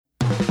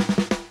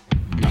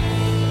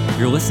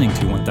You're listening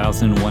to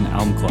 1001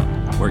 Album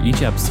Club, where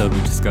each episode we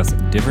discuss a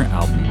different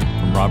album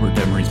from Robert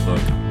Dimery's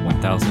book,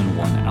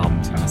 1001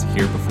 Albums You Must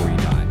Hear Before You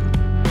Die.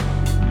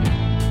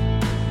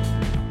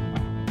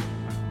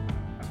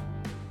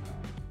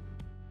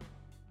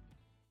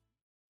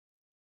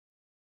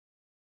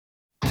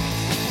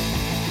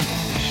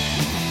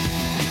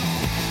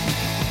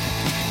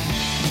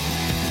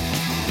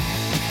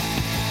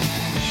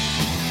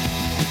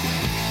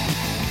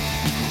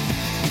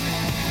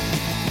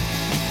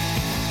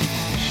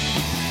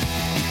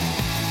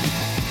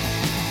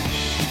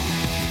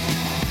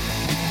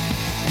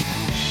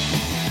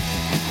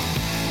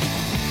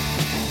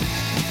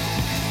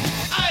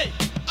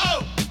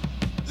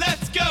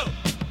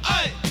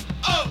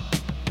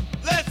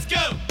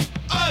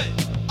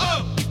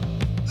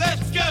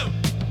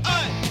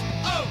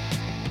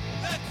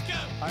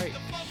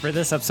 For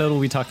this episode,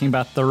 we'll be talking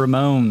about the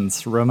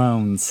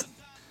Ramones.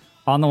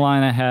 On the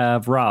line, I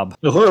have Rob.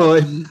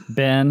 Ahoy.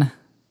 Ben.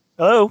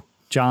 Hello.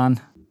 John.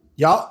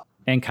 Yeah.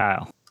 And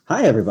Kyle.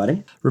 Hi,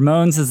 everybody.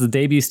 Ramones is the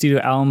debut studio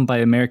album by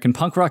American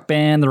punk rock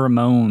band The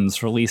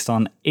Ramones, released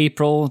on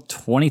April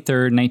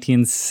 23rd,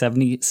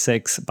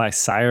 1976 by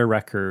Sire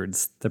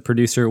Records. The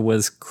producer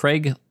was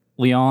Craig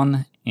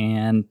Leon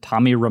and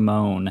Tommy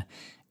Ramone,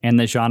 and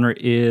the genre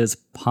is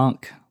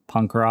punk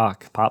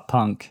rock, pop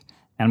punk.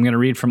 And I'm going to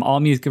read from All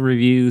Music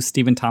Review,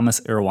 Stephen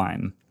Thomas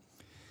Erlewine.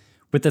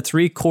 With the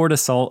three-chord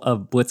assault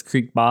of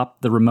Blitzkrieg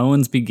Bop, the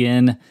Ramones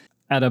begin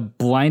at a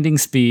blinding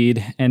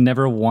speed, and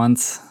never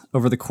once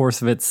over the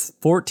course of its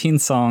 14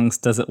 songs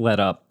does it let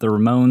up. The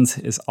Ramones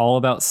is all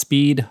about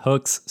speed,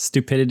 hooks,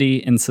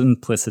 stupidity, and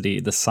simplicity.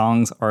 The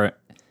songs are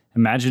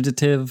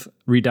imaginative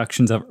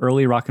reductions of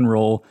early rock and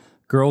roll,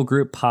 girl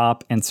group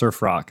pop, and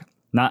surf rock.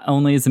 Not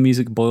only is the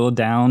music boiled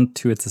down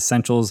to its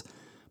essentials,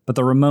 but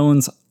the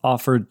Ramones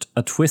offered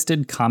a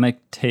twisted comic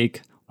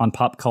take on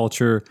pop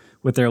culture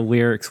with their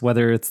lyrics,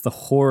 whether it's the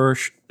horror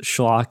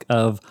schlock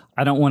of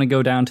I Don't Want to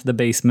Go Down to the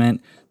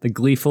Basement, the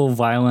gleeful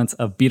violence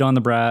of Beat on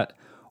the Brat,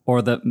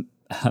 or the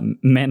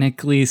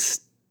manically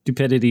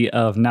stupidity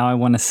of Now I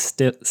Want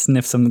to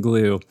Sniff Some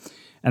Glue.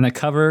 And the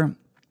cover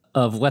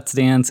of Let's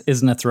Dance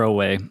isn't a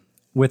throwaway.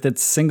 With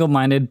its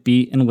single-minded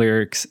beat and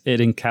lyrics, it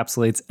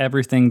encapsulates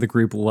everything the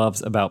group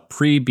loves about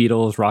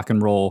pre-Beatles rock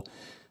and roll.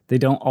 They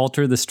don't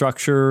alter the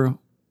structure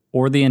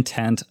or the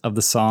intent of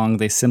the song.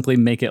 They simply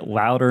make it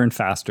louder and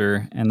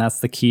faster, and that's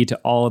the key to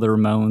all of the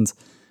Ramones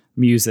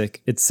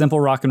music. It's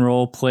simple rock and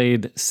roll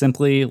played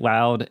simply,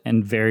 loud,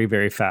 and very,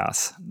 very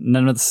fast.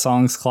 None of the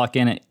songs clock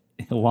in at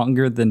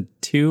longer than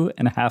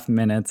 2.5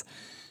 minutes,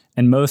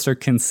 and most are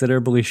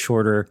considerably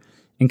shorter.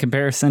 In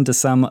comparison to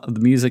some of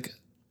the music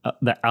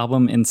the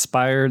album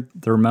inspired,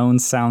 the Ramones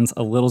sounds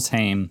a little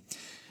tame.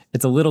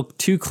 It's a little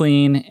too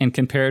clean, and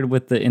compared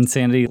with the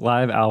Insanity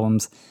live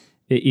albums,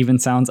 it even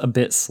sounds a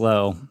bit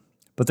slow.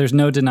 But there's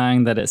no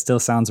denying that it still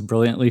sounds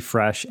brilliantly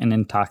fresh and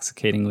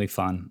intoxicatingly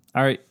fun.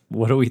 All right,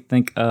 what do we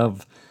think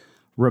of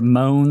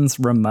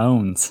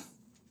Ramones?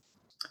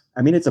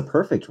 I mean, it's a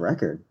perfect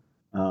record.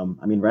 Right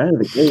out of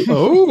the gate.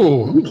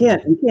 Oh, you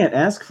can't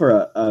ask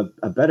for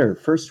a better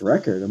first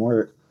record, a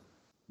more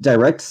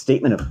direct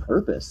statement of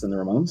purpose than the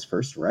Ramones'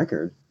 first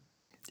record.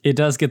 It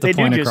does get the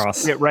point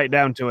across. Get right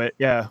down to it.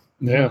 Yeah.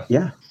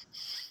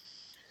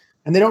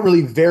 And they don't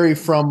really vary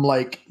from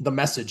like the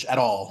message at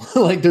all.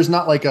 Like there's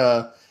not like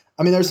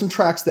there's some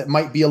tracks that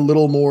might be a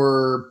little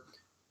more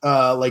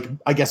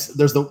I guess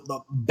there's the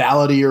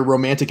ballady or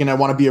romantic and I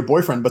Want to Be Your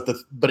Boyfriend,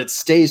 but it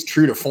stays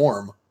true to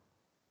form.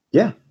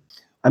 Yeah.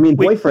 I mean,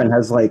 Boyfriend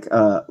has like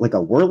a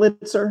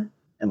Wurlitzer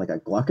and like a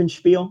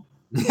Glockenspiel.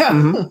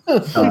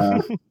 Yeah.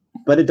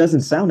 But it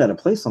doesn't sound out of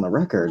place on the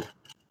record.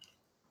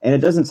 And it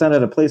doesn't sound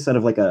out of place out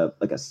of like a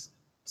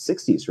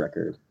 60s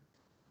record.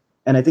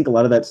 And I think a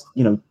lot of that's,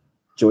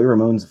 Joey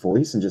Ramone's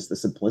voice and just the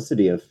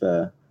simplicity of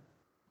the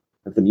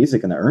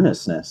music and the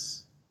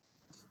earnestness.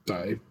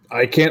 I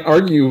can't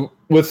argue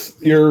with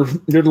your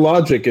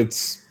logic.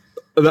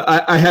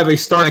 I have a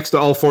star next to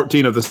all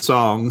 14 of the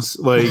songs.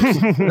 Like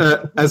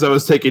as I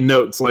was taking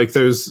notes, like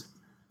there's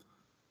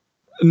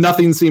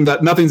nothing's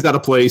out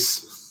of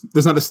place.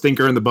 There's not a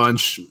stinker in the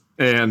bunch,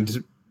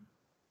 and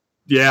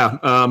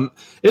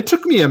it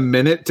took me a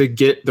minute to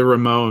get the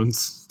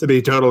Ramones, to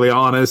be totally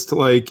honest.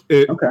 Like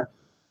it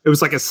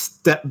was like a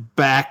step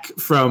back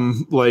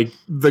from like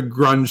the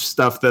grunge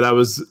stuff that I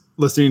was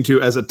listening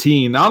to as a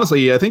teen.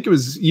 Honestly, I think it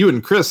was you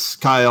and Chris,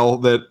 Kyle,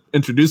 that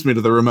introduced me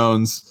to the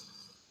Ramones.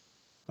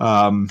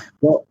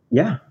 Well,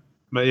 yeah.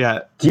 But yeah.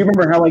 Do you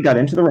remember how I got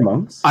into the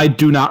Ramones? I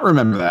do not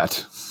remember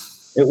that.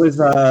 It was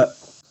the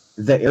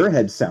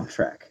Airhead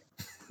soundtrack.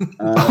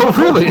 Oh,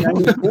 really?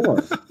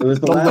 1994. It was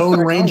the last Lone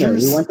time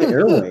Rangers. we went to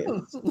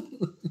Airwaves.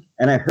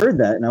 And I heard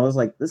that, and I was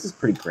like, this is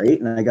pretty great.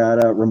 And I got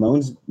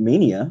Ramones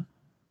Mania,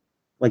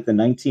 like the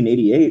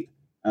 1988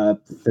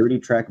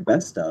 30-track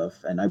best of,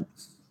 and I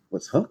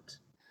was hooked.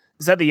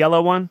 Is that the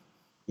yellow one?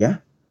 Yeah.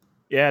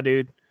 Yeah,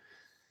 dude.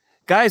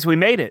 Guys, we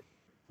made it.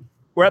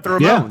 We're at the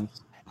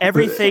Ramones.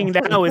 Everything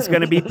now is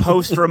going to be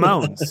post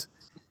Ramones.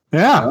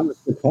 Yeah. Well,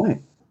 that's a good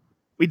point.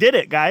 We did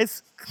it,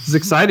 guys. This is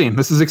exciting.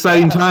 This is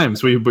exciting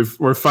times.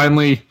 We're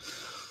finally.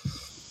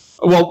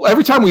 Well,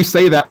 every time we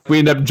say that, we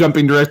end up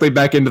jumping directly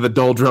back into the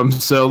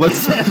doldrums. So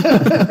let's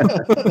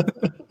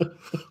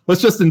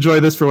let's just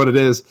enjoy this for what it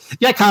is.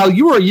 Yeah, Kyle,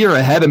 you were a year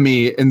ahead of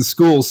me in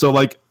school. So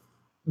like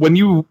when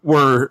you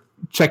were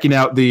checking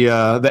out the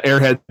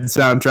Airhead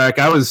soundtrack,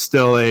 I was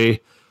still an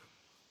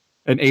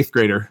 8th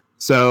grader.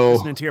 So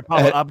Listening to your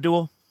Paula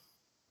Abdul.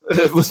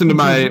 Listen to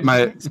my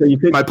my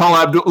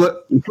Paula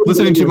Abdul.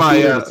 Listening to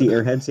my see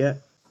Airheads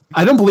yet?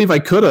 I don't believe I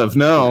could have.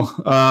 No.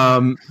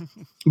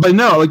 But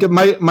no, like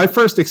my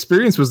first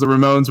experience was the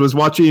Ramones was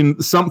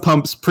watching Sump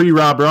Pump's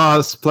pre-Rob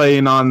Ross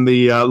playing on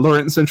the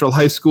Lawrence Central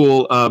High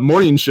School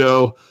morning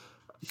show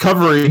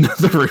covering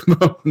the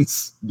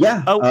Ramones.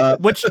 Yeah. Oh,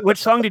 which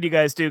song did you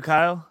guys do,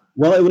 Kyle?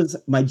 Well, it was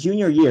my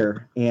junior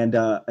year, and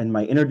in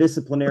my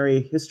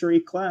interdisciplinary history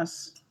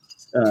class,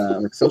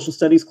 like social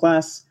studies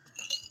class,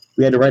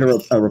 we had to write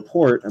a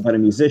report about a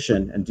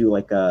musician and do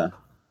like a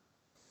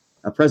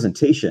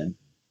presentation.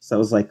 So I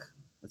was like,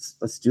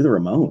 let's do the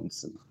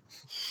Ramones. And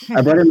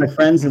I brought in my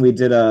friends, and we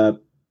did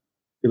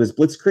it was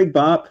Blitzkrieg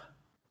Bop,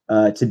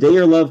 Today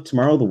Your Love,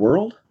 Tomorrow the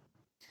World.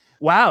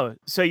 Wow.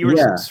 So you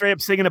were straight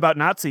up singing about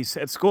Nazis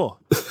at school.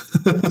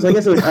 So I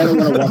guess it was I Don't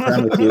Want to Walk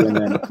Around With You. And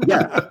then,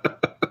 yeah.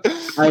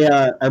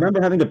 I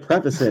remember having to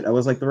preface it. I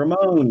was like, the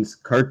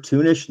Ramones,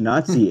 cartoonish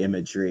Nazi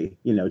imagery,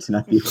 to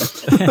not be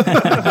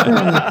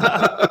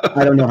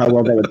I don't know how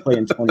well that would play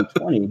in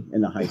 2020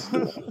 in the high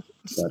school.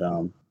 But,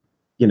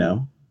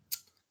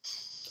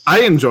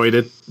 I enjoyed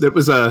it. It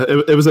was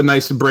a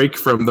nice break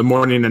from the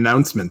morning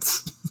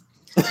announcements.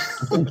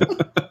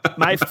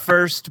 My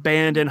first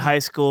band in high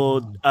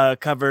school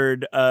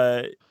covered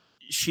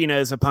Sheena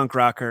as a punk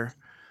rocker,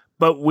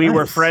 but we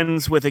were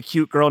friends with a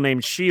cute girl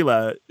named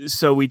Sheila,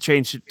 so we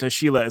changed it to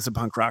Sheila as a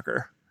punk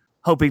rocker,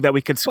 hoping that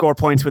we could score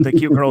points with the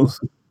cute girls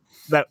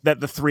that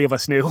the three of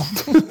us knew.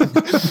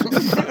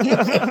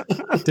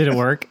 Did it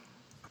work?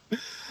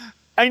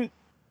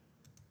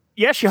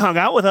 Yeah, she hung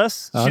out with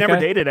us. Okay. She never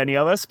dated any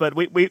of us, but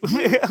we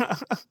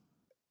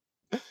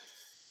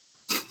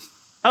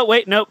Oh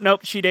wait,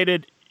 nope. She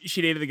dated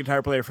the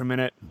guitar player for a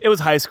minute. It was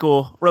high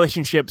school.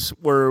 Relationships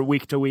were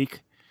week to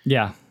week.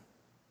 Yeah.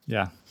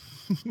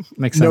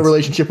 Makes sense. No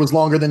relationship was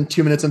longer than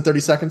 2 minutes and 30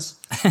 seconds.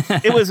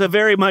 It was a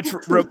very much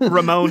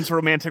Ramones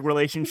romantic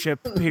relationship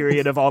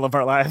period of all of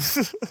our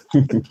lives.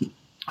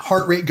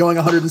 Heart rate going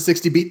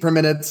 160 beat per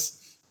minute.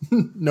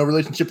 No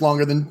relationship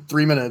longer than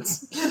 3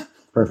 minutes.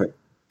 Perfect.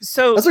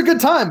 So those are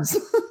good times.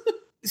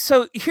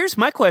 So here's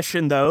my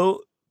question though: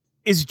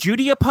 is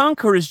Judy a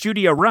punk or is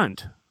Judy a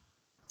runt?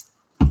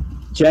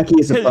 Jackie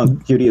is a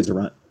punk. Judy is a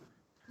runt.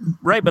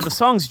 Right, but the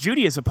song's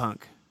Judy is a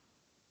punk.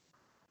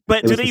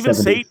 But do they even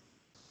say?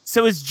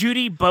 So is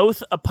Judy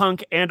both a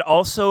punk and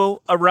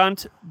also a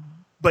runt,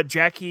 but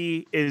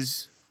Jackie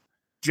is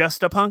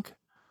just a punk?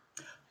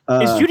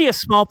 Is Judy a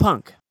small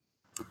punk?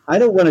 I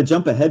don't want to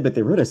jump ahead, but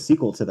they wrote a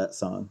sequel to that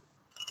song.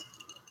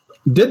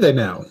 Did they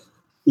now?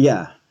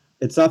 Yeah.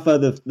 It's off of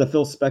the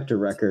Phil Spector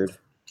record,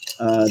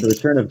 The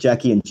Return of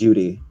Jackie and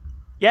Judy.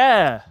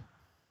 Yeah.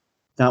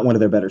 Not one of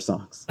their better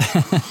songs.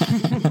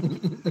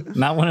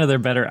 Not one of their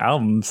better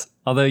albums,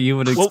 although you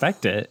would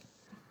expect it.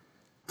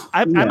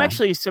 I'm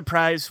actually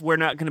surprised we're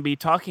not going to be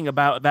talking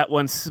about that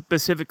one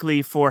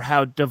specifically for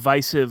how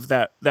divisive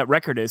that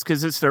record is,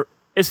 because it's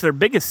their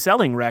biggest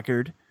selling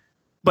record,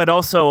 but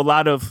also a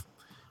lot of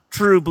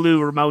true blue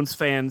Ramones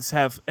fans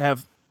have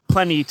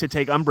plenty to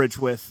take umbrage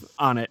with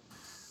on it.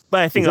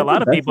 But I think a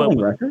lot of people.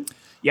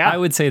 Yeah, I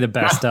would say the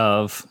best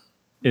of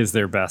is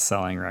their best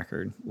selling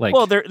record. Like,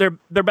 well, their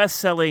best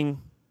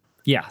selling.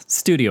 Yeah,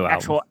 studio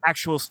album.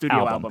 Actual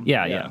studio album.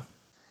 Yeah.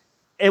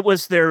 It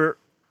was their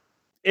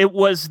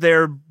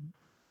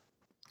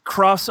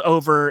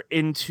crossover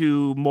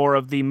into more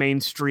of the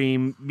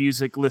mainstream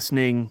music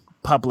listening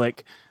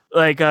public.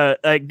 Like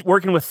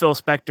working with Phil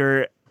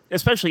Spector,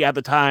 especially at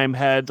the time,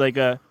 had like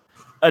a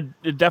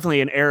definitely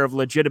an air of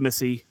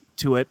legitimacy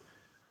to it,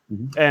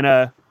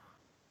 and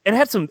it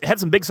had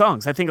some big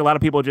songs. I think a lot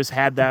of people just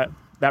had that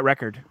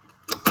record.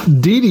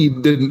 Dee Dee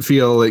didn't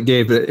feel it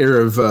gave an air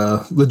of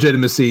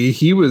legitimacy.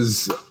 He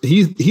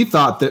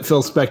thought that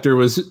Phil Spector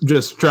was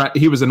just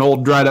he was an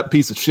old dried up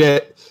piece of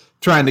shit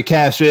trying to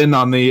cash in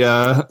on the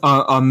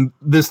on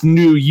this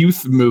new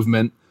youth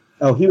movement.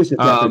 Oh, he was just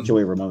after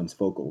Joey Ramone's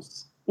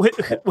vocals.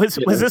 Was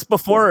this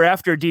before or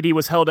after Dee Dee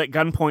was held at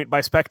gunpoint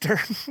by Spector?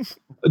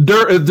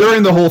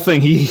 During the whole thing,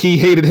 he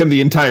hated him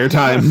the entire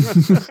time,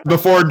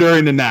 before,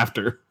 during, and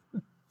after.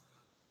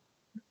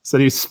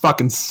 Said he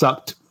fucking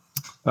sucked.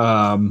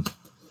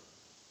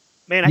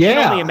 Man, I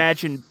can only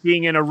imagine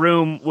being in a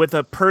room with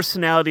a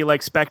personality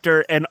like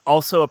Spector and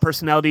also a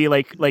personality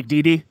like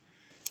Dee Dee.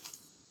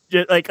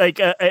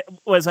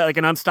 Was that like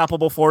an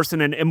unstoppable force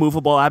and an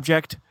immovable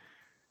object?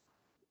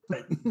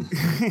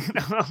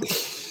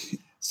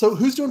 So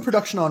who's doing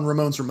production on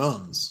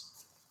Ramones?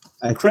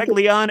 Craig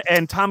Leon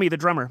and Tommy the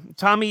drummer.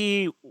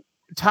 Tommy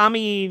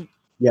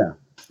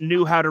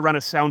knew how to run a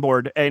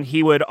soundboard, and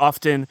he would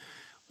often,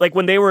 like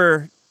when they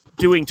were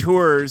doing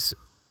tours,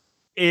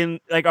 in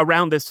like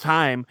around this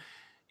time.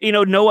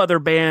 No other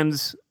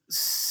bands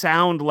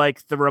sound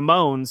like the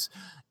Ramones,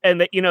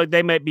 and that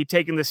they might be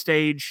taking the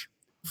stage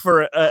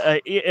for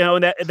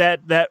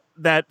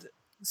that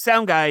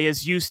sound guy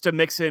is used to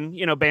mixing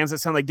bands that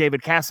sound like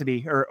David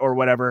Cassidy or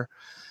whatever.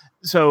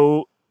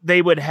 So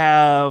they would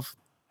have,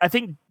 I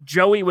think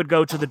Joey would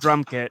go to the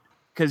drum kit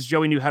because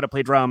Joey knew how to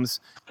play drums,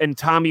 and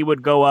Tommy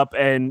would go up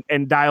and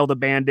dial the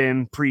band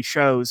in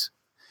pre-shows.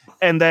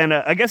 And then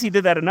I guess he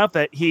did that enough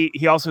that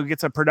he also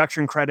gets a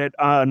production credit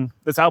on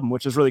this album,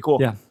 which is really cool.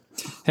 Yeah.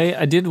 Hey,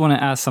 I did want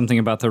to ask something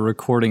about the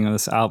recording of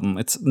this album.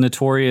 It's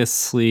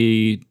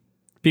notoriously,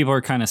 people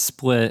are kind of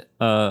split,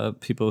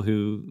 people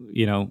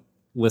who,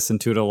 listen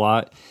to it a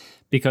lot,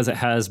 because it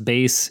has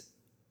bass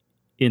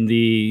in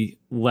the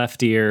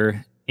left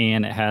ear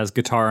and it has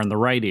guitar in the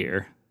right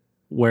ear,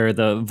 where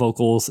the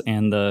vocals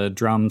and the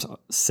drums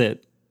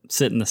sit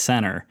in the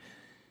center.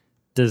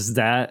 Does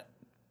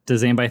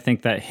anybody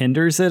think that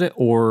hinders it,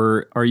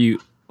 or are you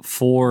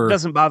for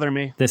doesn't bother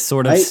me this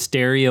sort of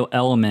stereo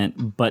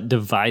element but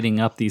dividing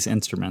up these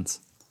instruments?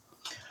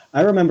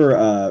 I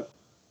remember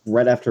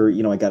right after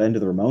I got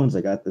into the Ramones,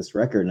 I got this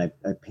record and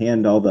I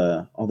panned all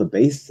the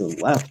bass to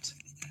the left,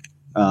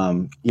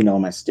 on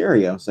my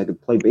stereo, so I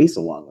could play bass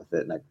along with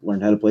it, and I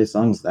learned how to play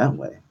songs that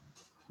way.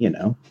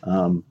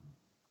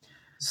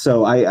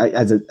 So I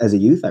as a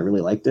youth, I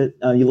really liked it.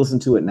 You listen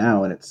to it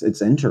now, and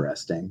it's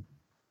interesting.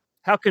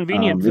 How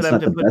convenient for them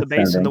to put the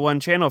bass in the one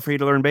channel for you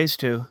to learn bass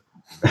to.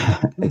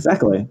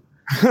 Exactly.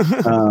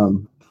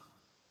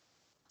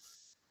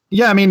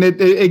 Yeah, I mean,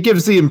 it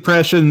gives the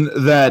impression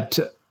that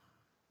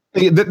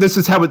this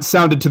is how it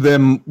sounded to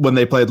them when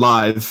they played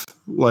live.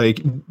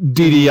 Like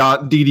Dee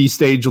Dee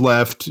stage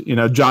left,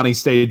 Johnny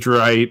stage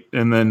right,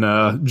 and then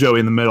Joey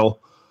in the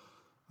middle.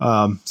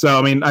 So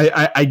I mean,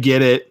 I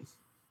get it.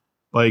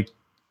 Like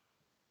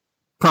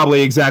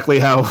probably exactly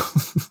how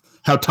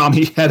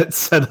Tommy had it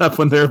set up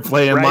when they were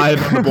playing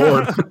live on the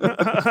board.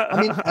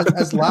 I mean,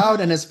 as loud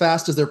and as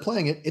fast as they're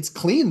playing it, it's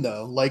clean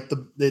though. Like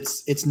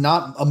it's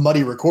not a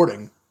muddy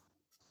recording.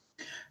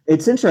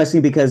 It's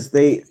interesting because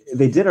they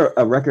did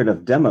a record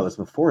of demos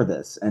before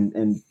this,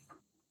 and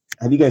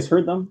have you guys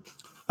heard them?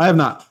 I have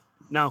not.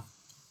 No.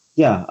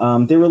 Yeah,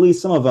 they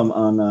released some of them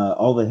on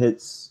All the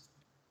Hits,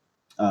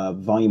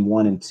 Volume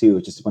 1 and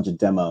 2, just a bunch of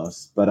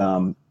demos. But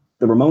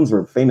the Ramones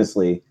were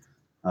famously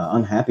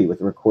unhappy with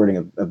the recording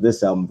of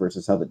this album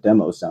versus how the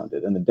demos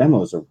sounded, and the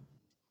demos are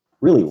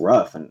really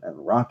rough and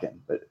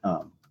rocking. But I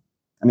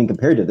mean,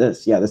 compared to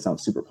this, yeah, this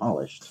sounds super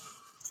polished.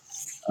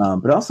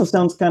 But it also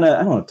sounds kind of,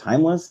 I don't know,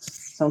 timeless.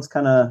 Sounds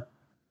kind of,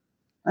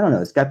 I don't know.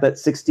 It's got that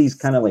 60s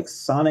kind of like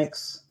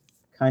Sonics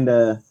kind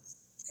of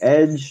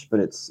edge,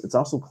 but it's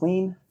also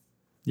clean.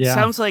 Yeah.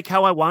 Sounds like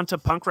how I want a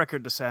punk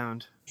record to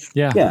sound.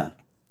 Yeah. Yeah.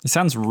 It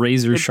sounds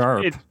razor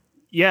sharp.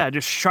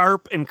 Just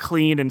sharp and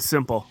clean and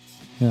simple.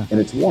 Yeah.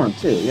 And it's warm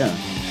too, yeah.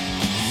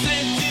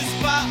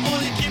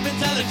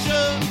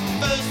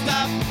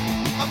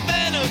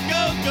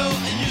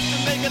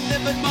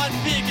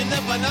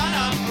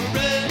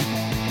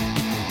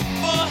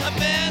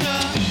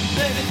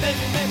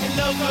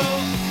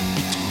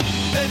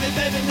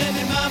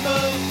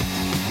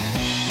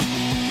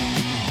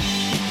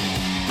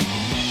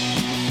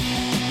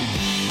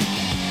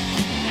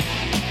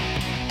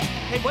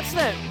 Hey, what's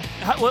that?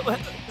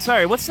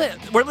 What's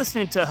that? We're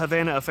listening to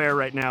Havana Affair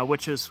right now,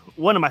 which is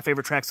one of my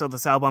favorite tracks of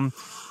this album.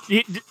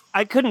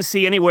 I couldn't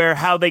see anywhere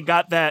how they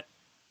got that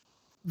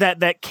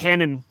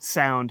cannon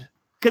sound,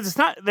 because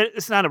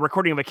it's not a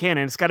recording of a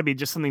cannon. It's got to be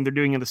just something they're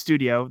doing in the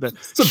studio.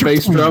 It's a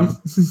bass drum.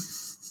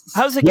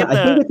 How does it Yeah, get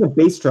I think it's a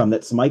bass drum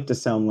that's mic'd to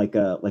sound like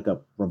a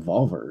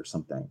revolver or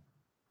something.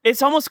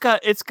 It's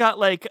got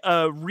like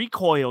a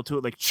recoil to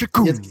it, like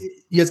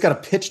Yeah, it's got a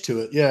pitch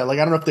to it. Yeah, like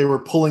I don't know if they were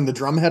pulling the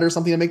drum head or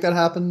something to make that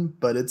happen,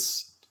 but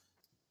it's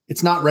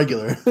not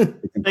regular.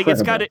 It's like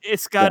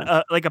it's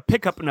got like a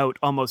pickup note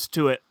almost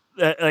to it,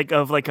 like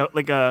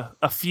a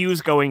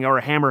fuse going or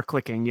a hammer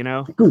clicking.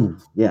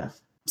 Yeah.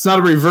 It's not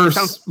a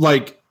reverse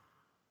like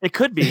it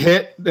could be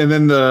hit and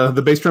then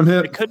the bass drum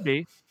hit. It could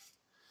be.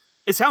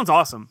 It sounds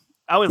awesome.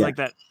 I always like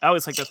that. I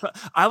always like that.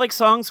 I like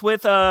songs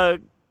with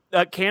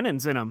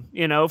cannons in them.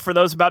 For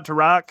those about to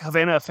rock,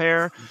 Havana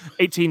Affair,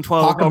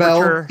 1812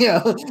 Overture.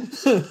 Yeah.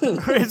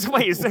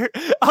 Wait, is there?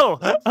 Oh,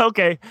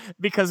 okay.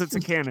 Because it's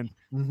a cannon.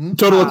 Mm-hmm.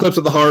 Total Eclipse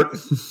of the Heart.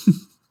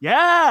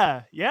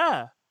 Yeah.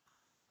 A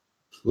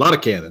lot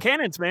of cannon.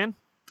 Cannons, man.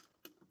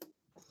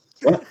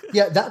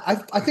 Yeah, that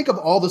I think of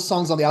all the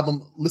songs on the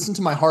album, Listen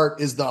to My Heart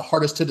is the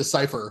hardest to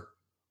decipher.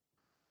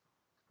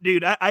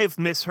 Dude, I've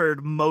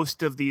misheard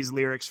most of these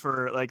lyrics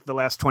for like the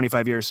last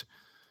 25 years.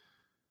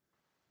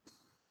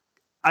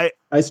 I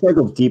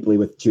struggled deeply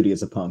with Judy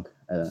as a Punk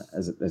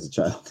as a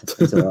child.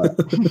 So,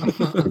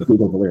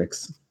 Google the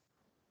lyrics.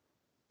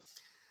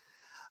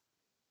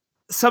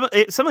 Some of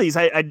these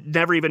I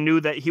never even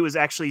knew that he was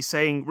actually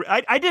saying.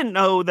 I didn't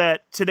know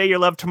that Today Your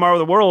Love, Tomorrow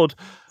the World.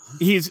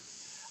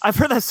 I've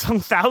heard that song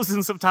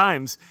thousands of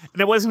times,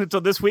 and it wasn't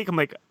until this week I'm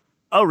like,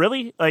 oh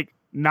really? Like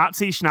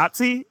Nazi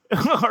Schnazi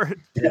or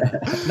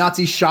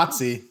Nazi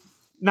Shotzi.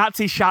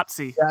 Nazi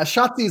Shotzi. Yeah,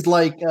 Shotzi's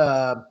like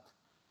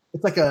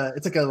it's like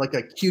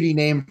a cutie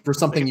name for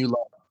something you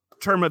love.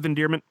 Term of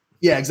endearment.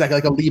 Yeah, exactly.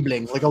 Like a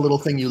Liebling, like a little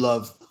thing you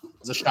love.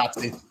 It's a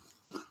Shotzi.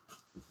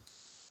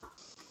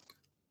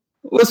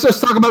 Let's just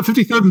talk about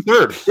 53rd and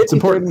 3rd. It's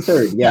important. And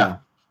third, yeah.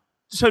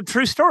 So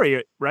true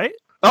story, right?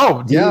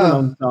 Oh, Dee Dee Yeah.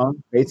 Ramone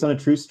song, based on a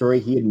true story.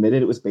 He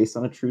admitted it was based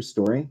on a true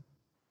story.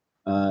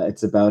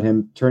 It's about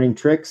him turning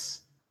tricks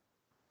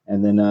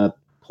and then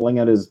pulling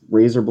out his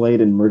razor blade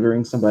and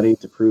murdering somebody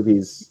to prove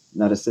he's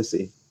not a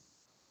sissy.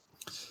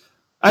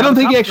 I don't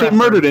think he actually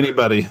murdered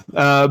anybody,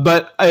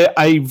 but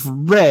I've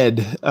read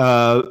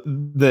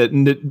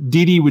that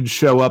Dee Dee would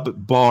show up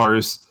at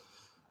bars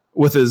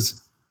with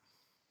his,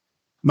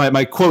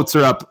 my quotes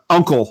are up,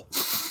 uncle,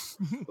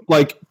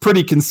 like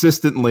pretty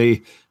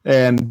consistently,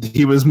 and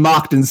he was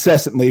mocked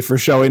incessantly for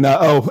showing up.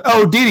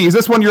 Oh, Dee Dee, is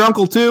this one your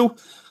uncle too?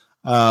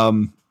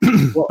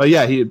 But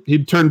yeah,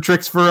 he'd turn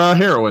tricks for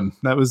heroin.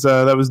 That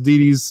was Dee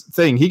Dee's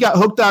thing. He got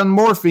hooked on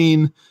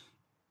morphine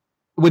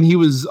when he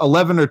was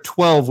 11 or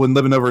 12 when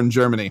living over in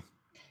Germany.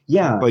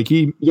 Yeah,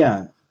 Dee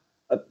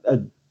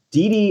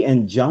Dee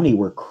and Johnny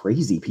were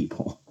crazy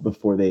people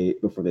before they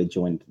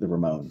joined the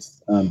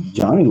Ramones.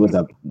 Johnny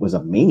was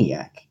a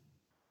maniac.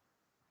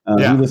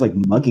 He was like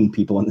mugging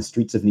people on the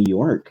streets of New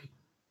York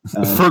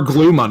for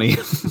glue money.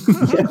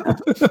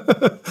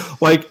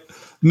 Like,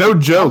 no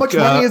joke. How much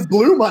money is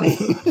glue money?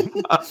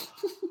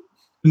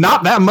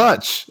 Not that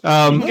much. You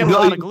can get a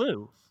lot of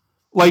glue.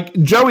 Like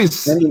Joey's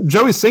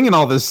singing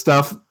all this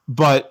stuff,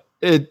 but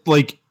it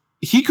like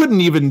he couldn't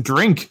even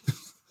drink.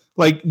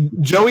 Like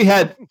Joey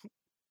the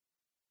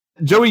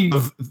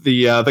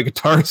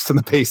guitarist and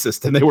the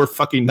bassist, and they were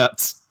fucking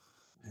nuts.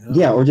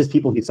 Yeah, or just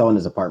people he saw in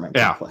his apartment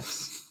Yeah.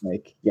 complex.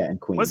 Like, yeah, in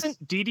Queens.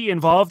 Wasn't Dee Dee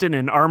involved in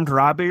an armed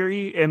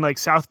robbery in like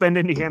South Bend,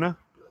 Indiana?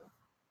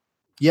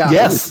 Yeah.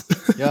 Yes.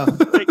 Yeah.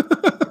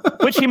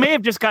 Which he may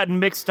have just gotten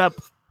mixed up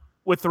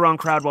with the wrong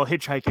crowd while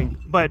hitchhiking.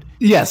 But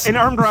Yes. an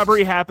armed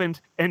robbery happened,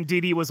 and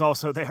Dee Dee was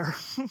also there.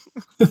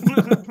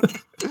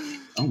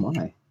 Oh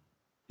my.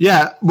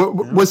 Yeah.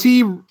 Was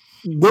he?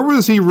 Where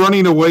was he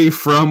running away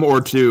from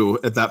or to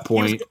at that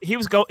point? He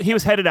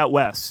was headed out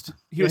west.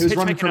 He was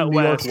running hitchhiking from out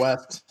New York west.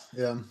 west.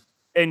 Yeah.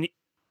 And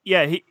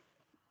yeah,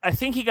 I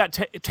think he got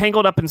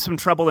tangled up in some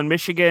trouble in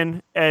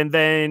Michigan, and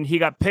then he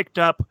got picked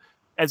up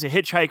as a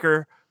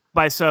hitchhiker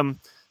by some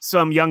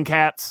young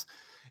cats.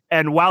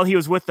 And while he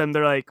was with them,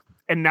 they're like,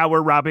 and now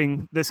we're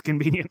robbing this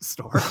convenience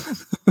store.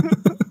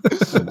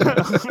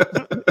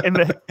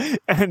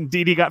 and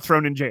Dee Dee got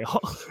thrown in jail.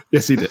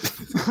 Yes, he did.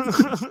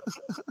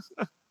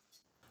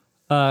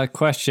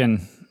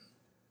 Question.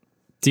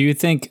 Do you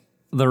think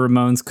the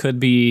Ramones could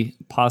be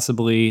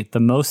possibly the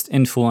most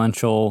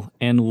influential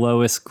and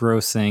lowest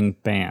grossing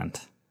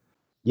band?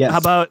 Yes.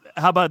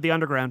 How about the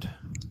Underground?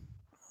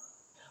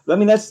 I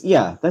mean, that's the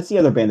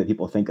other band that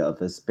people think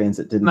of as bands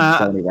that didn't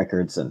sell any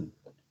records. And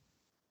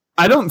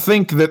I don't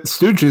think that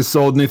Stooges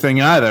sold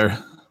anything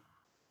either.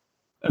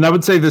 And I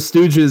would say the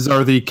Stooges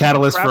are the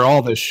catalyst for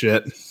all this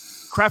shit.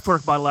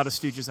 Kraftwerk bought a lot of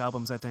Stooges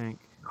albums, I think.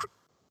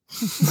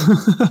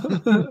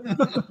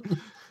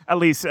 At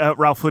least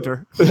Ralph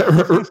Hooter.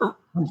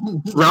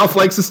 Ralph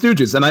likes the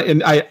Stooges,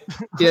 and I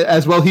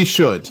as well he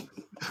should.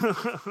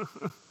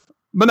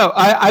 But no,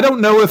 I don't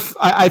know if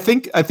I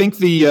think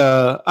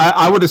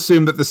I would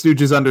assume that the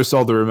Stooges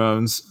undersold the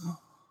Ramones.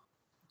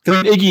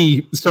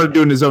 Iggy started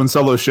doing his own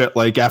solo shit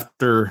like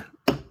after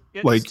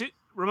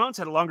Ramones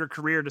had a longer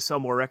career to sell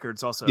more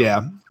records also.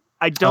 Yeah.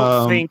 I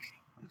don't think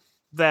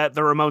that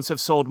the Ramones have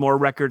sold more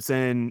records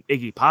than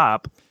Iggy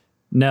Pop.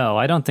 No,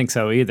 I don't think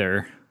so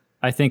either.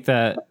 I think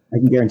that I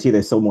can guarantee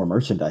they sold more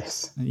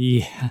merchandise.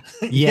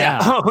 yeah.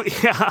 Oh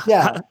yeah.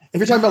 Yeah. If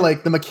you're talking about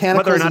like the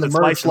mechanicals and the it's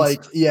merch, licensed.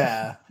 like,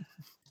 yeah.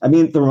 I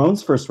mean, the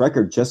Ramones' first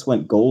record just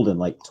went gold in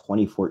like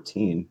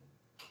 2014.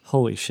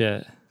 Holy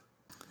shit.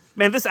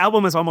 Man, this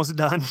album is almost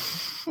done.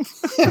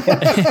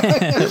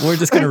 We're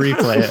just going to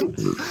replay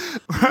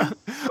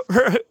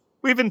it.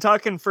 We've been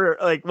talking for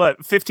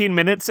 15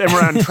 minutes and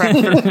we're on track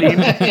 13.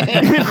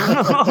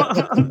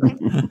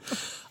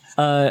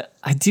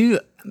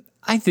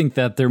 I think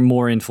that they're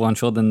more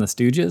influential than the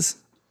Stooges.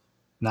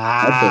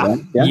 Nah.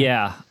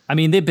 Yeah. I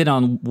mean, they've been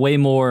on way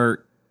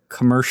more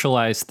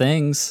commercialized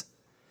things.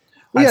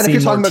 Well, yeah, I've and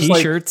if seen you're more talking about, like-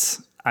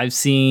 t-shirts. I've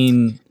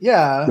seen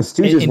Yeah. The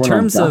Stooges in weren't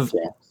terms on of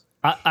Def Jam.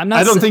 I'm not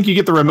I don't think you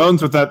get the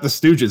Ramones without the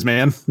Stooges,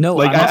 man. No,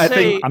 like I'm, I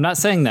think I'm not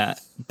saying that,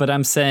 but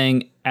I'm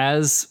saying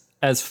as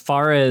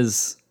far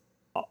as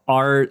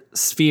our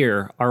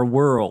sphere, our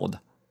world,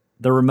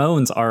 the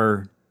Ramones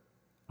are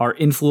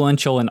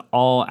influential in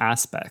all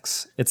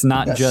aspects. It's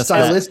not just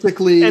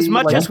stylistically. As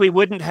much like- as we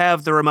wouldn't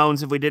have the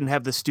Ramones if we didn't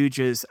have the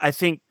Stooges, I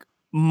think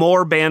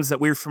more bands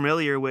that we're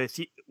familiar with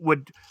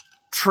would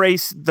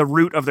trace the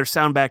root of their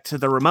sound back to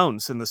the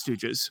Ramones and the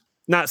Stooges.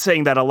 Not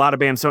saying that a lot of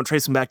bands don't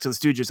trace them back to the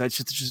Stooges. I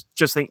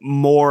just think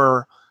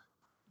more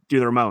do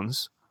the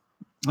Ramones.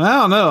 I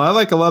don't know. I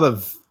like a lot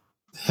of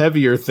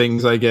heavier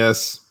things, I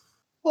guess.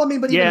 Well, I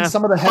mean, but Yeah. even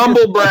some of the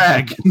Humble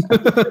brag.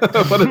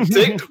 What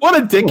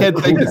a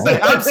dickhead thing to say.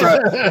 I'm sorry.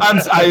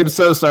 I am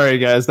so sorry,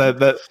 guys.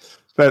 That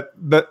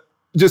that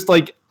just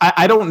like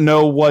I don't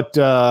know what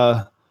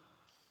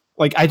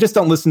like I just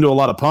don't listen to a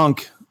lot of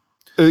punk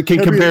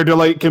compared to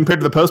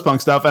the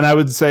post-punk stuff, and I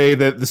would say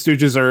that the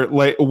Stooges are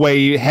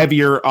way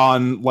heavier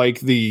on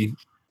like the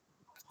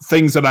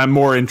things that I'm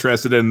more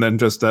interested in than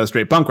just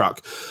straight punk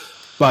rock.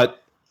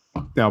 But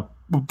you know,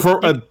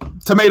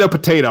 tomato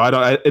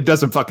potato, it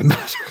doesn't fucking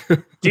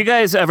matter. Do you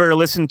guys ever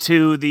listen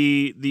to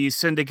the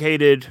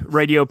syndicated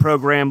radio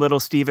program Little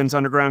Steven's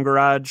Underground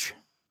Garage?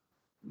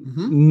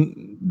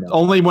 Mm-hmm.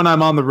 Only when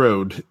I'm on the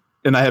road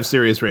and I have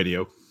Sirius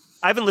Radio.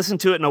 I haven't listened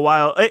to it in a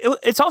while.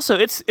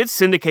 It's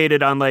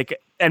syndicated on like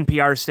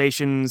NPR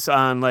stations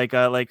on like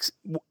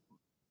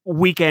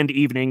weekend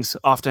evenings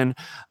often.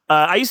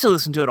 I used to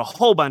listen to it a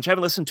whole bunch. I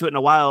haven't listened to it in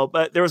a while,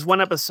 but there was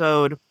one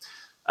episode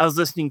I was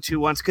listening to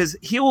once because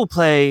he will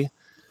play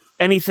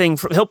anything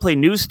he'll play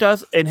new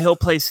stuff and he'll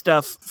play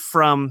stuff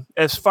from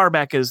as far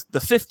back as the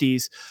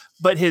 50s,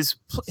 but his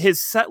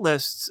set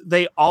lists,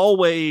 they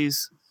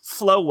always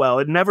flow well.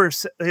 It never,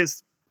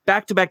 his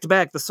back to back to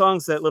back, the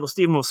songs that Little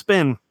Steven will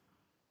spin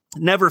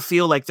never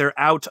feel like they're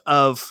out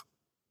of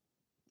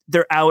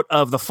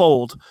the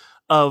fold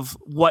of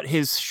what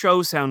his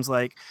show sounds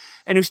like.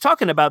 And he was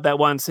talking about that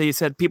once. He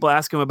said people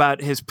ask him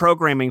about his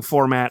programming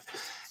format,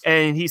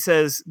 and he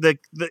says the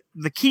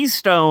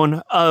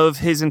keystone of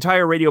his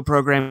entire radio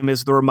program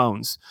is the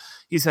Ramones.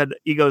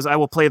 He goes, I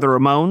will play the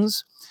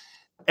Ramones,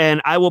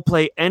 and I will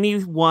play any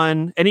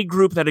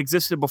group that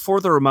existed before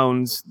the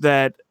Ramones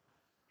that,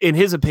 in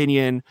his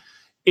opinion,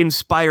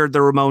 inspired the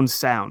Ramones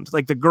sound,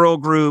 like the girl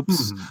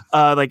groups,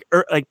 like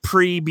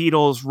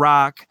pre-Beatles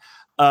rock,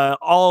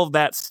 all of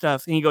that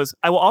stuff. And he goes,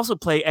 I will also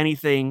play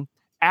anything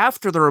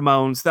after the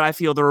Ramones that I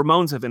feel the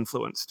Ramones have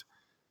influenced.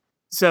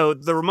 So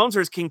the Ramones are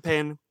his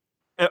kingpin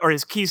or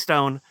his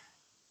keystone,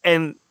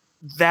 and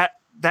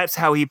that's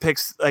how he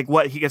picks like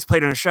what he gets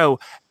played on a show,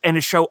 and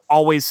his show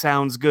always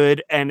sounds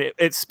good, and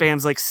it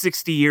spans like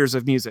 60 years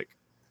of music.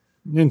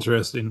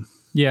 Interesting.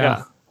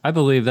 Yeah, I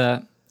believe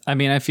that. I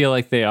mean, I feel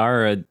like they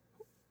are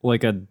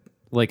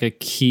a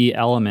key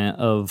element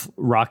of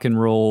rock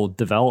and roll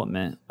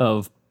development,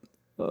 of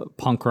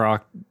punk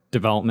rock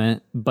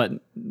development. But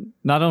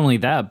not only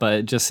that,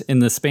 but just in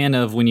the span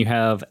of when you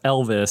have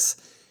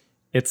Elvis,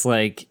 it's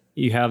like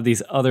you have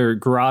these other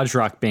garage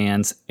rock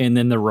bands and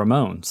then the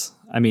Ramones.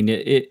 I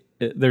mean,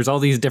 there's all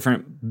these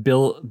different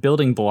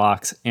building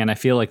blocks, and I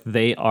feel like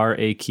they are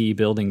a key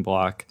building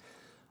block,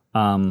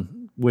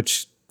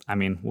 which, I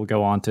mean, will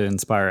go on to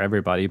inspire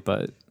everybody.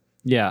 But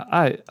yeah,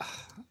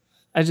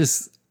 I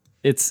just,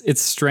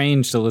 it's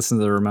strange to listen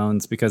to the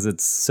Ramones because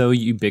it's so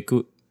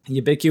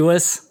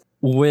ubiquitous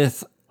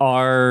with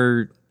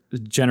our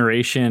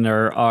generation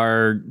or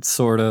our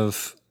sort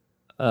of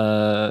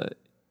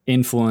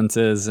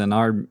influences and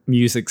our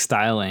music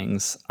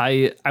stylings.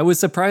 I was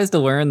surprised to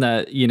learn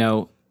that, you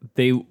know,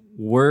 they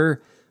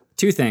were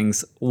two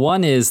things.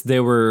 One is they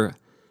were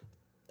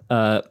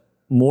better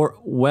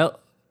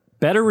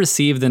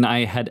received than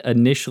I had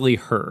initially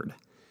heard.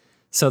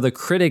 So the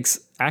critics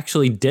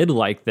actually did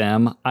like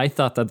them. I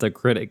thought that the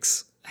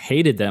critics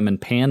hated them and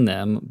panned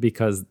them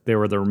because they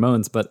were the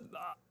Ramones. But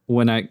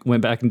when I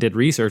went back and did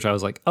research, I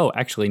was like, oh,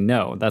 actually,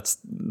 no, that's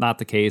not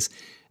the case.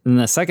 And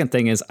the second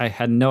thing is I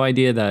had no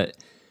idea that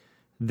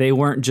they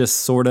weren't just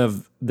sort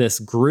of this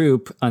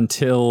group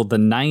until the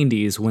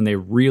 90s when they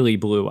really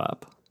blew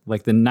up.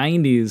 Like the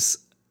 90s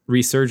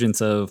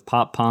resurgence of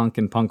pop punk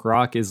and punk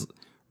rock is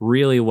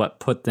really what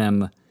put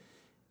them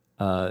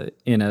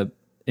in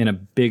a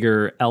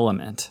bigger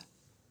element.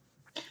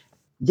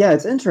 Yeah,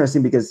 it's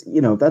interesting because, you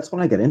know, that's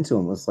when I got into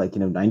them, was like, you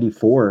know,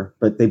 94,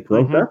 but they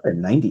broke up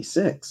in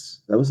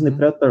 96. That was when they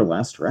put out their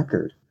last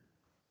record.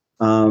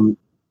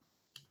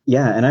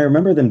 Yeah, and I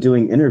remember them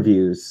doing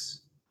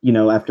interviews, you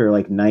know, after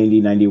like 90,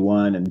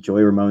 91, and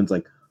Joey Ramone's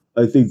like,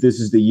 I think this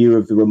is the year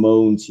of the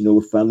Ramones, you know,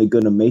 we're finally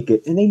going to make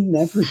it. And they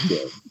never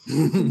did.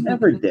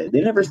 Never did.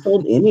 They never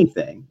sold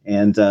anything.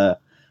 And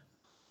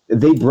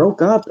they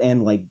broke up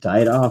and like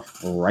died off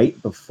right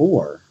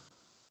before.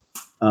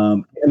 I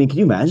mean, can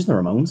you imagine the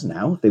Ramones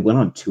now if they went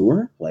on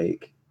tour?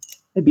 Like,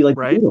 it'd be like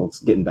the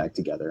Beatles getting back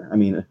together. I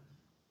mean,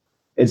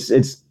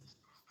 it's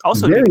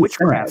also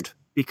witchcraft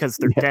because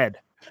they're dead.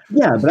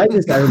 Yeah,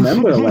 but I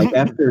remember like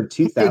after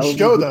 2000,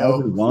 show,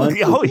 though. 2001,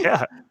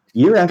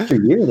 year after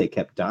year they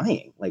kept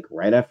dying, like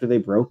right after they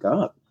broke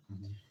up.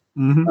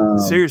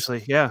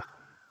 Seriously, yeah.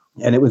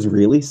 And it was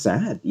really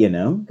sad, you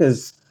know,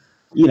 because,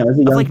 you know, as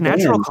a young like fan,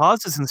 natural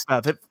causes and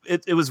stuff.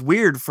 It was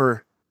weird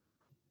for,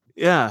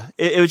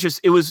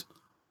 it was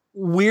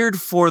weird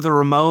for the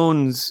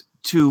Ramones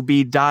to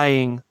be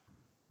dying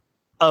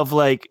of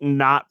like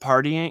not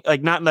partying,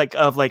 like not like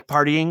of like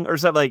partying or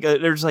something. Like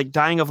they're just like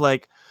dying of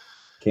like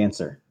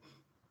cancer.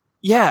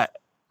 Yeah,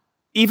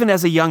 even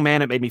as a young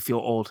man, it made me feel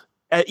old.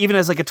 Even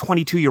as like a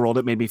 22-year-old,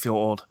 it made me feel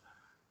old.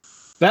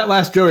 That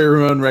last Joey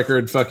Ramone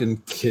record fucking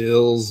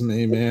kills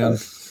me, man.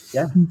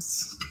 Yeah.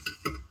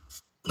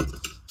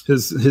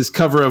 His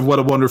cover of What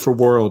a Wonderful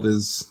World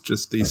is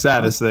just the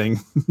saddest thing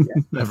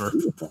ever.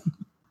 Beautiful.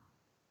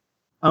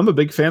 I'm a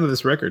big fan of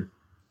this record.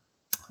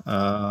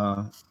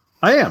 I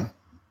am.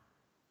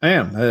 I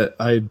am.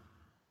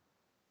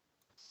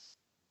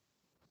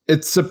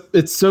 It's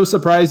so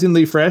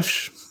surprisingly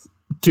fresh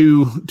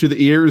to the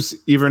ears,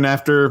 even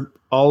after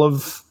all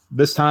of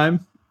this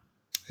time,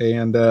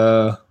 and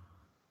I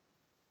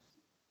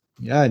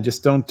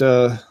just don't.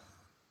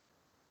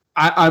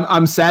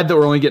 I'm sad that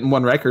we're only getting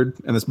one record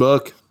in this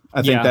book.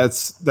 I think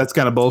that's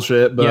kind of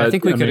bullshit. But I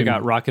think we could have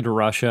got Rocket to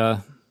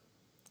Russia.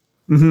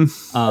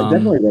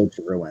 Definitely Road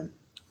to Ruin.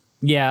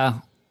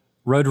 Yeah,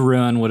 Road to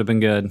Ruin would have been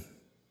good.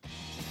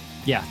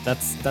 Yeah,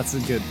 that's a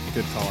good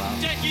call out.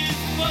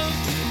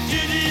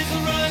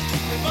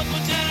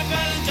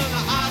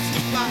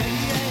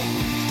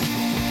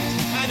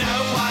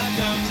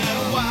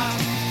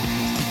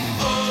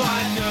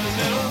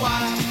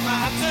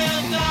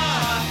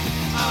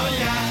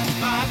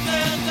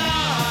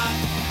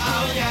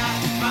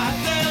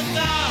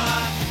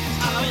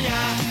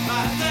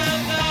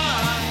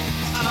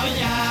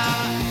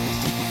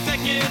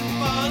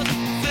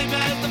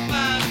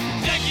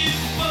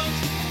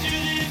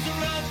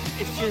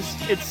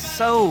 It's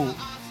so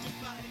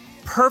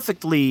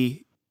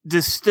perfectly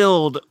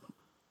distilled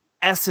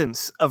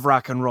essence of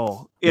rock and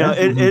roll. You know,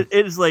 it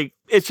is like,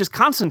 it's just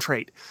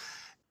concentrate.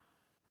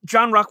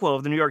 John Rockwell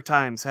of the New York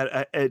Times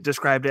had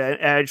described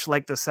it. I just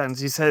like the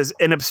sentence. He says,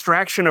 an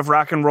abstraction of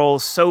rock and roll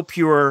so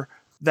pure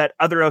that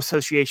other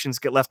associations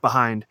get left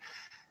behind.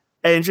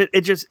 And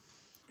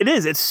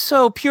it's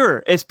so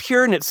pure. It's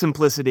pure in its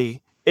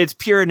simplicity. It's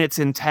pure in its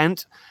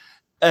intent.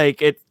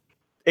 Like it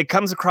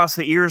comes across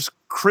the ears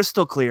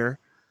crystal clear.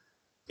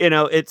 You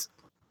know, it's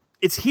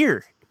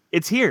here.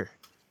 It's here.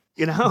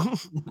 You know,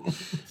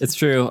 it's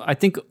true. I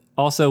think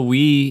also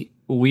we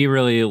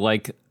really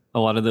like a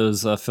lot of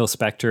those Phil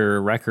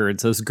Spector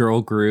records, those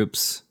girl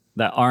groups,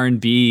 that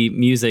R&B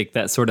music,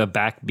 that sort of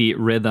backbeat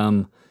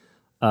rhythm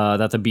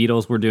that the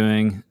Beatles were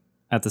doing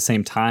at the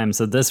same time.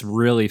 So this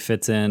really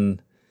fits in,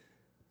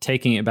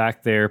 taking it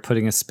back there,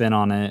 putting a spin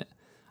on it.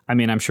 I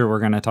mean, I'm sure we're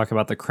going to talk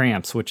about the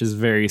Cramps, which is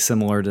very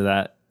similar to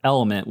that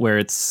element where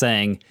it's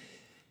saying,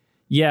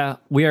 yeah,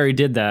 we already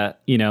did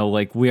that. You know,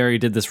 like we already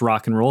did this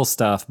rock and roll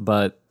stuff,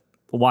 but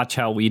watch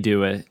how we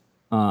do it.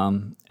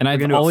 And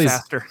I've always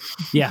faster.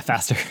 Yeah,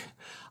 faster.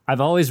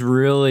 I've always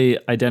really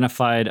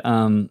identified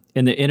in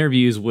the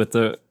interviews with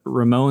the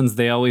Ramones,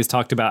 they always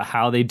talked about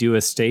how they do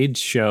a stage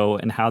show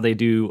and how they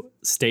do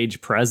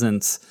stage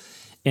presence.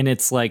 And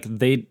it's like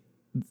they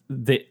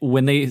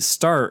when they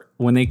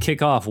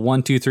kick off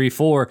 1, 2, 3,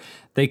 4,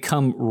 they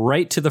come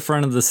right to the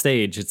front of the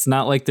stage. It's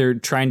not like they're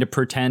trying to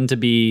pretend to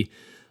be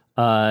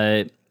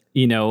aloof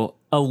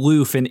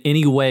in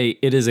any way.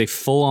 It is a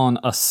full-on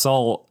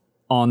assault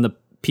on the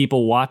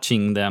people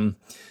watching them.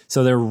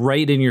 So they're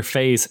right in your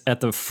face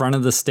at the front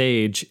of the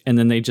stage, and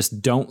then they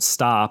just don't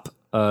stop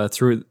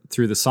through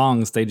the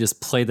songs. They just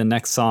play the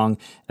next song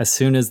as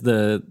soon as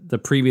the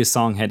previous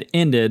song had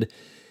ended.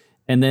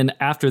 And then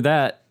after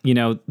that, you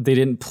know, they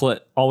didn't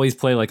always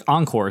play like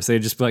encores. They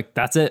just be like,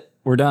 that's it.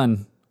 We're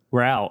done.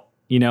 We're out.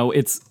 You know,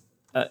 it's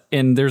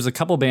and there's a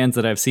couple bands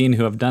that I've seen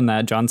who have done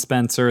that. John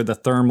Spencer, the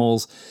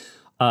Thermals,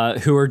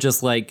 who are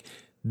just like,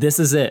 this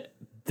is it.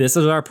 This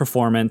is our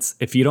performance.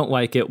 If you don't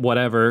like it,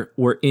 whatever,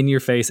 we're in your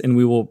face and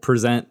we will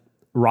present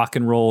rock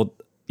and roll.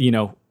 You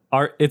know,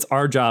 it's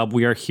our job.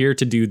 We are here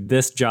to do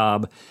this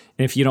job.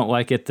 And if you don't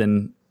like it,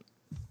 then,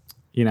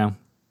 you know,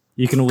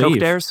 you can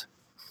leave.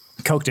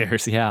 Coke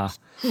Dares, yeah.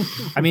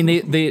 I mean,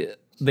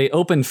 they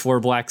opened for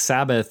Black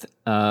Sabbath,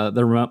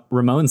 the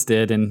Ramones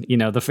did, and, you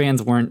know, the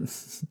fans weren't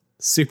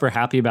super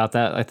happy about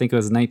that. I think it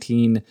was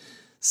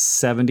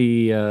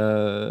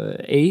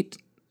 1978,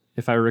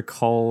 if I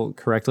recall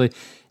correctly.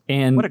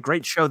 And what a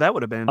great show that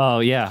would have been. Oh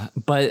yeah,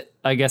 but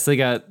I guess they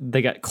got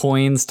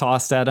coins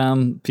tossed at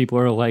them. People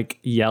are like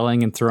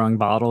yelling and throwing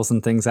bottles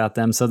and things at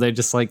them. So they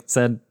just like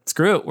said,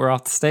 "Screw it, we're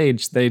off the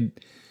stage."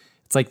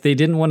 It's like they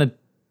didn't want to.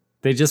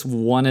 They just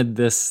wanted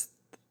this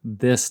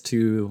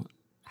to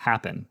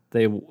happen.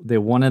 They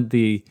wanted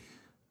the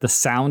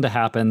sound to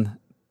happen.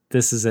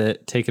 This is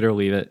it. Take it or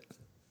leave it.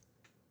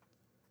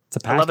 It's a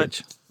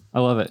package.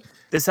 I love it.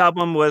 This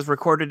album was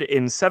recorded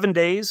in 7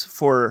 days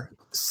for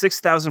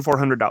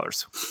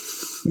 $6,400.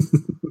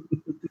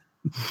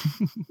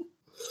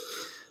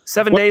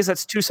 7 days,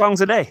 that's 2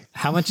 songs a day.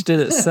 How much did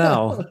it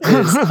sell?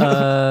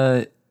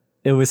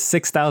 It was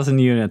 6,000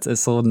 units. It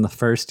sold in the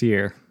first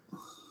year.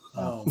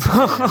 Oh,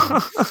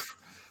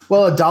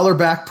 well, $1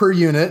 back per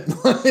unit,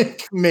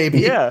 like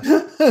maybe.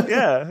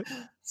 Yeah.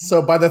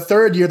 So by the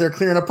third year, they're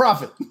clearing a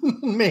profit.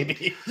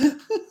 Maybe.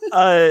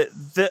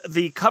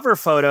 The cover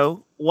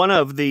photo, one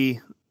of the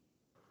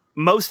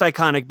most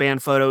iconic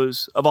band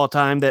photos of all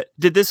time.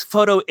 Did this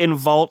photo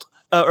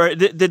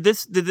did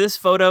this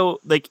photo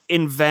like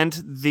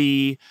invent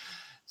the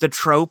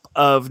trope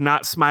of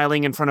not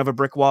smiling in front of a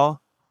brick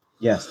wall?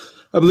 Yes,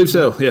 I believe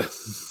so. Yeah,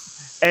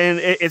 and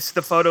it's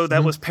the photo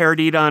that was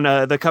parodied on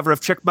the cover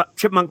of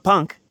Chipmunk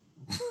Punk.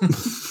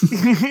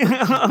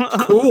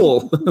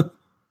 Cool.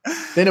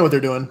 They know what they're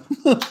doing.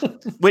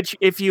 Which,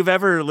 if you've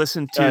ever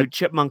listened to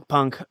Chipmunk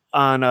Punk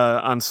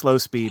on slow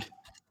speed,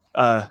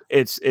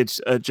 it's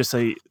just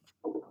a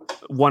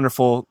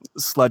wonderful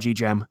sludgy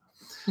gem.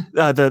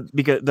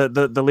 because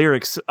the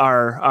lyrics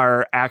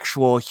are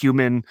actual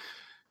human,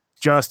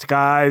 just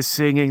guys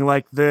singing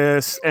like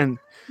this, and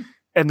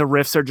the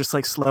riffs are just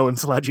like slow and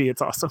sludgy.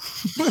 It's awesome.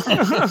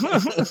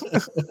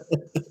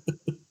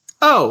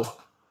 Oh,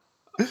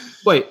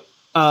 wait.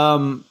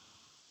 I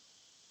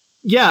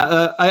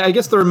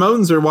guess the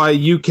Ramones are why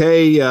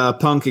UK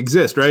punk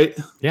exists, right?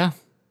 Yeah,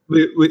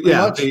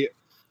 much.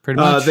 pretty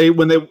much. They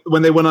when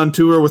they went on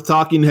tour with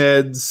Talking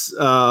Heads,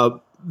 I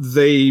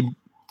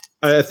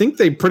think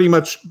they pretty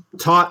much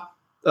taught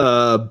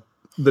the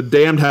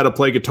Damned how to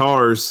play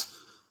guitars.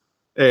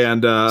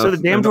 And so the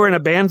Damned were in a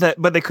band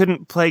but they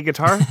couldn't play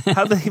guitar.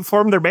 How did they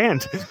form their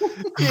band?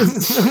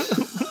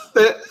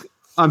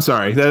 I'm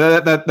sorry,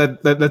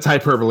 that's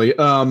hyperbole.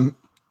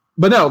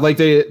 But no, like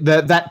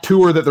that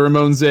tour that the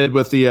Ramones did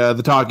with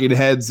the Talking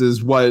Heads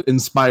is what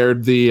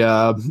inspired the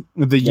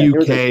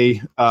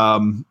UK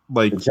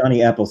like The Johnny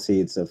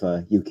Appleseeds of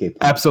UK punk.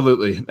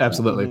 absolutely.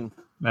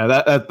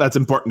 That's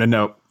important to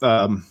note.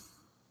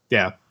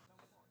 Yeah.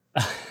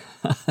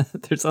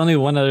 There's only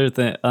one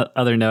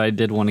other note I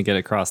did want to get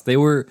across. They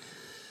were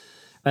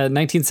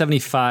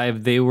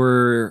 1975. They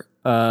were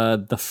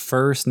the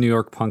first New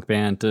York punk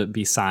band to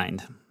be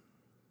signed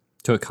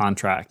to a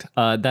contract.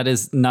 That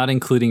is not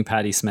including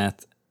Patti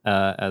Smith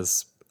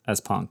as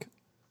punk,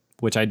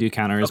 which I do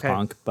counter as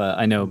punk, but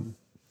I know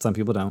some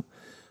people don't.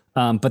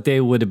 But they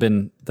would have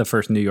been the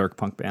first New York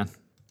punk band,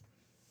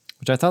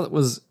 which I thought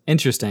was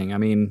interesting. I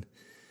mean,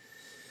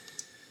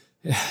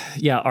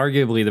 yeah,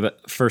 arguably the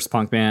first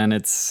punk band.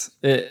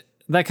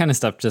 That kind of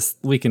stuff. Just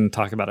we can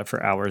talk about it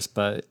for hours,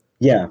 but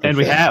Yeah, for And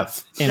we sure.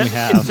 have.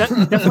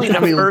 Definitely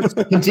And we the first.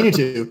 continue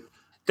to.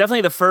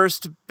 Definitely the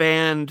first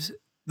band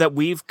that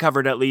we've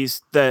covered, at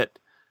least, that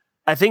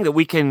I think that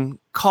we can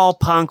call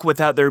punk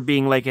without there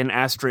being like an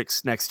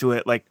asterisk next to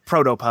it, like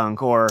proto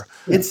punk or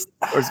It's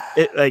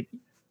like.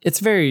 it's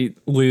very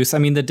loose. I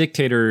mean, the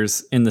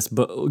Dictators in this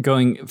book,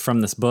 going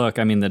from this book,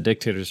 I mean, the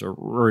Dictators are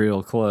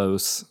real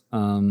close.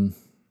 But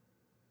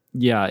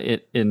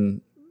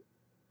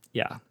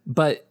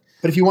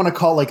But if you want to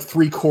call like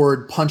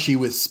 3-chord punchy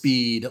with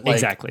speed, like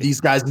Exactly.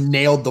 these guys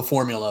nailed the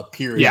formula,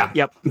 period. Yeah.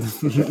 Yep.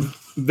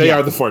 They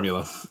are the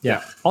formula.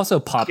 yeah, also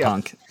pop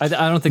punk. I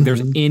don't think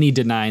there's any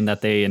denying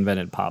that they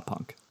invented pop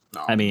punk.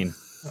 I mean,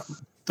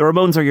 The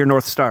Ramones are your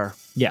North Star.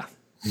 yeah.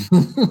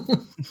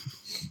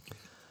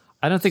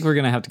 I don't think we're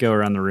going to have to go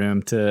around the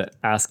room to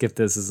ask if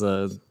this is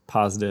a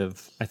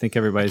positive. I think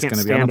everybody's Can't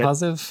going to be on the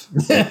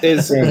stand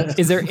positive.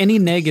 Is there any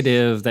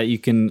negative that you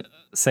can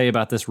say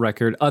about this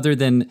record other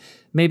than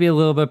maybe a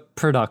little bit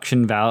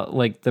production value?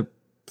 Like the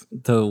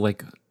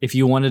like, if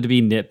you wanted to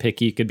be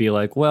nitpicky, you could be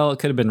like, well, it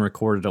could have been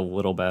recorded a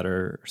little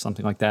better or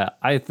something like that.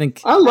 I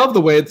think I love the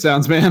way it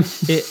sounds, man.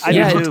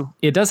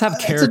 it does have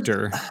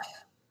character.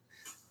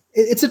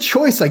 It's a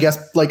choice, I guess.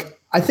 Like,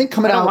 I think I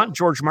coming don't out. want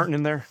George Martin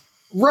in there.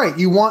 Right.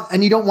 You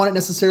don't want it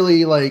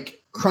necessarily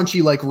like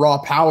crunchy, like raw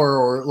power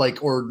or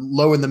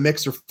low in the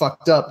mix or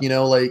fucked up,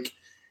 like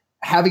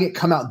having it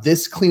come out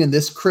this clean and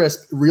this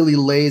crisp really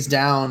lays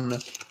down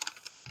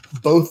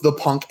both the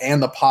punk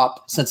and the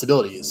pop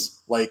sensibilities.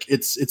 Like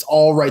it's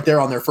all right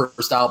there on their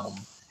first album.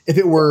 If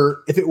it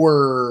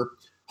were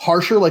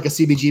harsher, like a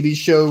CBGB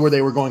show where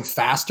they were going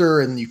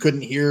faster and you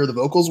couldn't hear the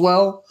vocals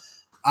well,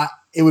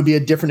 it would be a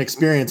different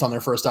experience on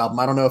their first album.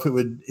 I don't know if it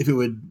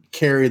would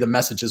carry the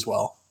message as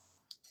well.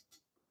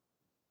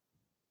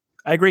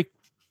 I agree.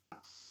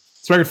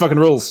 This record fucking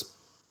rules.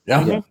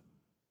 Yeah. Mhm.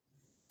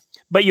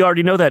 But you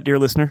already know that, dear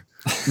listener.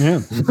 Yeah.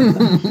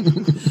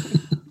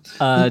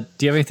 Do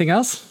you have anything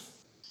else?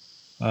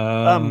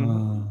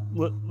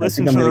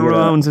 Listen to I'm the gonna go-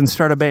 Ramones and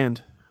start a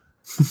band.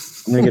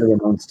 I'm gonna get a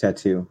Ramones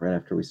tattoo right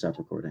after we stop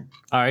recording.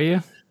 Are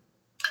you?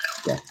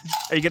 Yeah,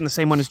 Are you getting the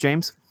same one as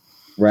James?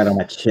 right on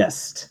my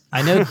chest.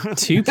 I know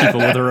two people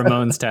with a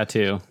Ramones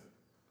tattoo.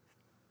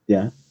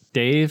 Yeah.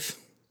 Dave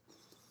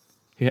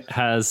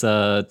has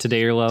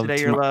Today Your Love, Today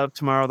Your Love,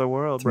 Tomorrow the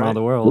World. Tomorrow Right?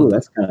 the Ooh, World.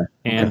 that's kind of.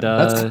 And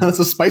That's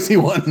a spicy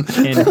one.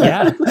 and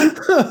yeah,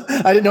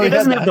 I didn't know It he had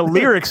doesn't have the that.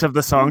 lyrics of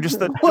the song, just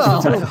the.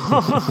 Well,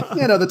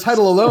 the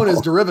title alone is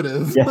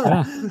derivative.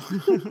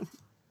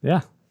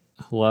 yeah,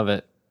 love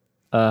it.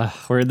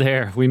 We're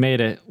there. We made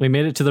it. We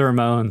made it to the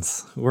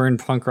Ramones. We're in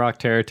punk rock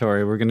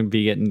territory. We're going to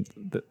be getting.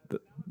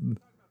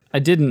 I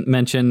didn't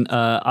mention.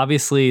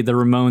 Obviously, the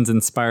Ramones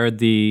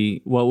inspired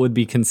what would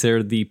be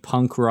considered the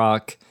punk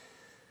rock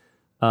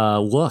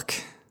look: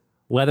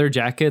 leather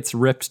jackets,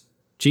 ripped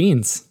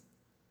jeans,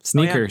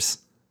 sneakers.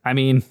 I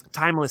mean,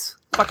 Timeless.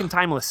 Fucking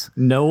timeless.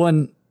 no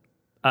one.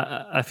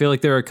 I feel like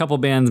there are a couple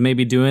bands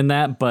maybe doing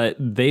that, but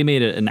they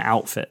made it an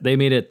outfit. They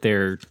made it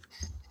their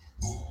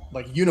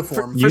Like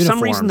uniform. For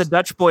some reason, Uniforms. the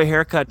Dutch boy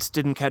haircuts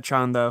didn't catch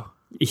on, though.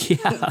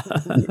 yeah.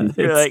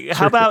 You're like, It's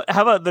how true.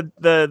 about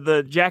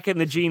the jacket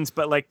and the jeans,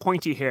 but like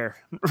pointy hair?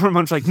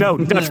 Ramon's like, no,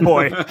 Dutch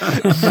boy.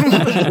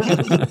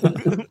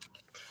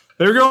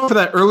 They were going for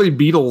that early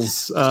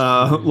Beatles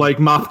like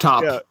mop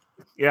top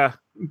Yeah,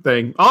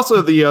 thing.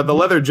 Also, the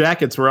leather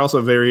jackets were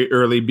also very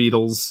early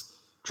Beatles.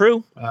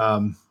 true.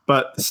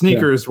 But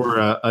sneakers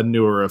were a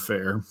newer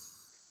affair.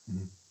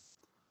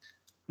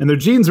 And their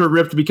jeans were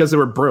ripped because they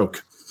were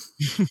broke.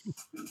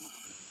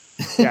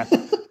 Yeah.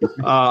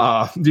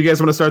 Do you guys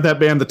want to start that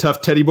band, the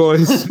Tough Teddy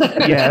Boys?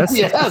 Yes.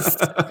 Yes.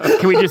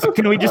 Can we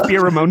just be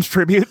a Ramones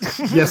tribute?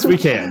 Yes, we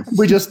can.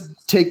 We just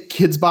take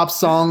Kids Bop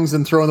songs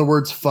and throw in the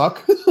words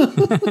fuck.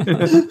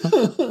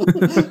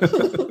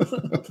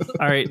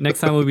 All right, next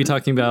time we'll be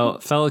talking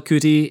about Fela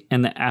Kuti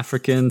and the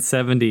African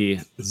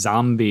 70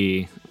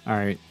 Zombie. All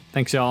right,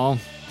 thanks y'all.